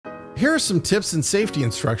Here are some tips and safety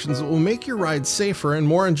instructions that will make your ride safer and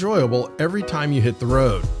more enjoyable every time you hit the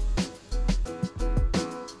road.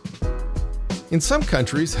 In some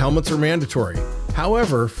countries, helmets are mandatory.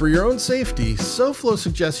 However, for your own safety, SoFlow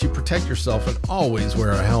suggests you protect yourself and always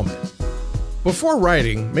wear a helmet. Before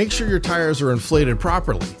riding, make sure your tires are inflated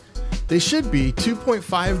properly. They should be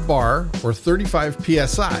 2.5 bar or 35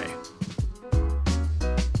 psi.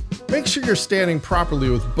 Make sure you're standing properly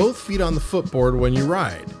with both feet on the footboard when you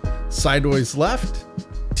ride. Sideways left,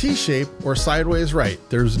 T-shape, or sideways right.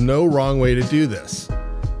 There's no wrong way to do this.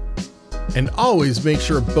 And always make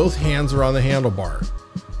sure both hands are on the handlebar.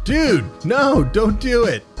 Dude, no, don't do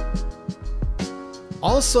it!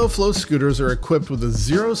 All SoFlow scooters are equipped with a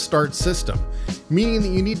zero start system, meaning that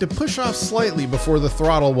you need to push off slightly before the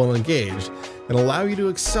throttle will engage and allow you to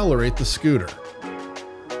accelerate the scooter.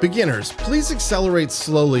 Beginners, please accelerate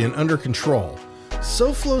slowly and under control.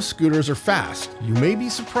 SoFlow scooters are fast. You may be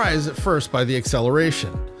surprised at first by the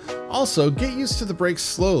acceleration. Also, get used to the brakes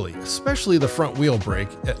slowly, especially the front wheel brake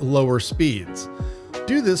at lower speeds.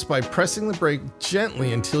 Do this by pressing the brake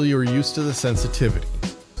gently until you are used to the sensitivity.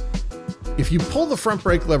 If you pull the front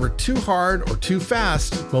brake lever too hard or too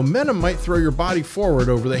fast, momentum might throw your body forward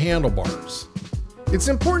over the handlebars. It's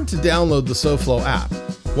important to download the SoFlow app.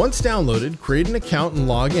 Once downloaded, create an account and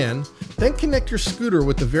log in, then connect your scooter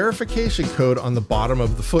with the verification code on the bottom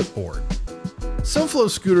of the footboard. SoFlow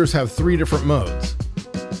scooters have 3 different modes: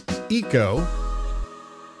 Eco,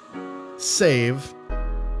 Save,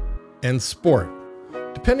 and Sport,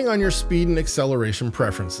 depending on your speed and acceleration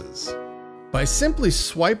preferences. By simply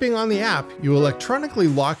swiping on the app, you electronically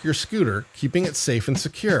lock your scooter, keeping it safe and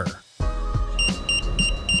secure.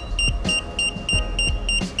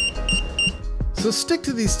 So stick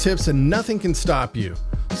to these tips and nothing can stop you.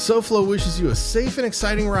 SoFlow wishes you a safe and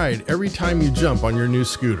exciting ride every time you jump on your new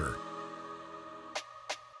scooter.